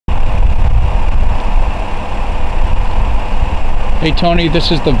Hey Tony,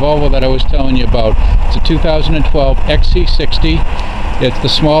 this is the Volvo that I was telling you about. It's a 2012 XC60. It's the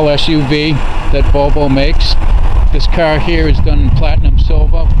small SUV that Volvo makes. This car here is done in platinum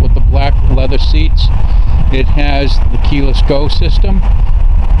silver with the black leather seats. It has the keyless go system,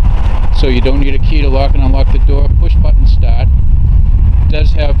 so you don't need a key to lock and unlock the door. Push button start. It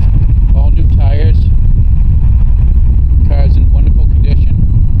does have all new tires. The car's in wonderful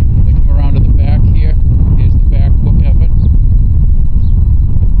condition. They come around to the back here. Here's the back look of it.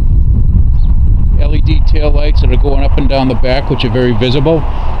 LED tail lights that are going up and down the back, which are very visible,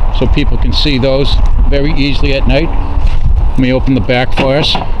 so people can see those very easily at night. Let me open the back for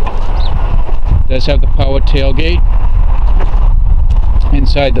us. It does have the power tailgate.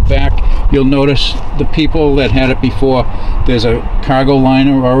 Inside the back, you'll notice the people that had it before, there's a cargo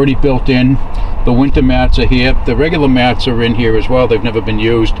liner already built in. The winter mats are here. The regular mats are in here as well. They've never been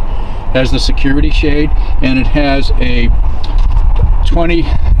used. It has the security shade, and it has a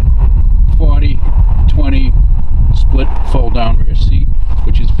 20-40-20 split fold down rear seat,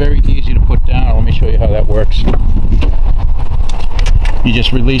 which is very easy to put down. Let me show you how that works. You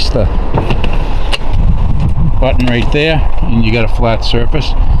just release the button right there and you got a flat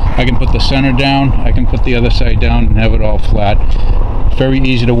surface. I can put the center down, I can put the other side down and have it all flat. Very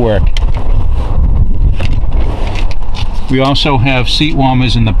easy to work. We also have seat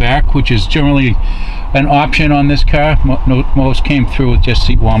warmers in the back, which is generally an option on this car. Most came through with just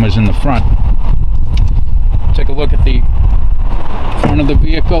seat warmers in the front. Take a look at the front of the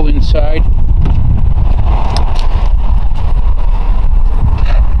vehicle inside.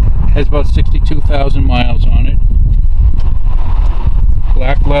 Has about 62,000 miles on it.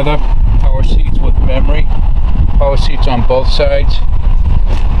 Black leather, power seats with memory, power seats on both sides,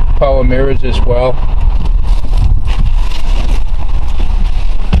 power mirrors as well.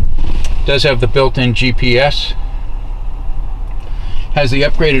 Does have the built-in GPS. Has the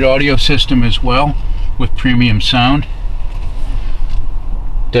upgraded audio system as well with premium sound.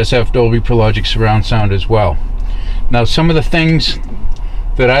 Does have Dolby Pro Logic surround sound as well. Now, some of the things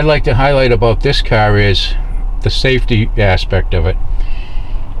that I'd like to highlight about this car is the safety aspect of it.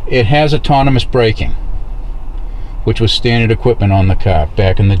 It has autonomous braking, which was standard equipment on the car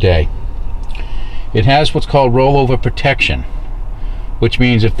back in the day. It has what's called rollover protection, which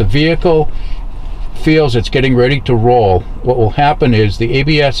means if the vehicle feels it's getting ready to roll, what will happen is the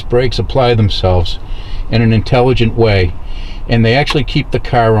ABS brakes apply themselves in an intelligent way, and they actually keep the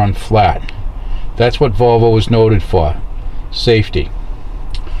car on flat. That's what Volvo is noted for, safety.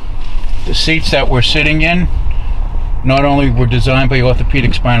 The seats that we're sitting in not only were designed by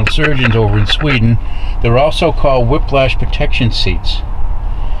orthopedic spinal surgeons over in Sweden, they're also called whiplash protection seats.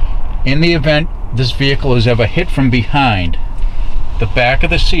 In the event this vehicle is ever hit from behind, the back of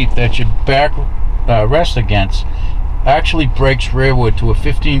the seat that your back rests against actually breaks rearward to a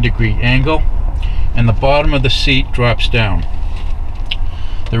 15-degree angle, and the bottom of the seat drops down.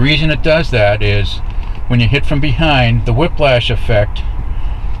 The reason it does that is when you hit from behind, the whiplash effect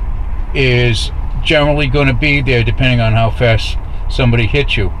is generally going to be there depending on how fast somebody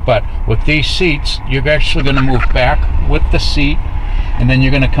hits you. But with these seats, you're actually going to move back with the seat, and then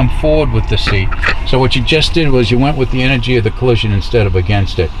you're going to come forward with the seat. So what you just did was you went with the energy of the collision instead of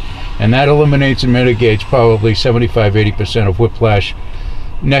against it, and that eliminates and mitigates probably 75-80% of whiplash,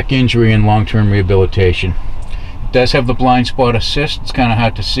 neck injury, and long-term rehabilitation. It does have the blind spot assist. It's kind of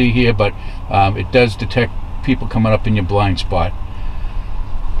hard to see here, but it does detect people coming up in your blind spot.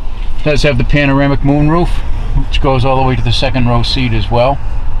 It does have the panoramic moonroof, which goes all the way to the second row seat as well.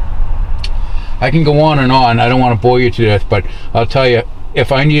 I can go on and on. I don't want to bore you to death, but I'll tell you,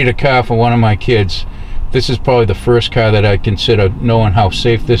 if I needed a car for one of my kids, this is probably the first car that I'd consider, knowing how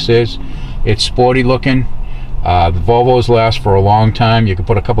safe this is. It's sporty looking. The Volvos last for a long time. You can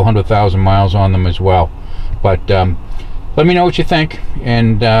put a couple 100,000 miles on them as well. But let me know what you think,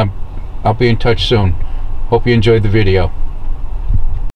 and I'll be in touch soon. Hope you enjoyed the video.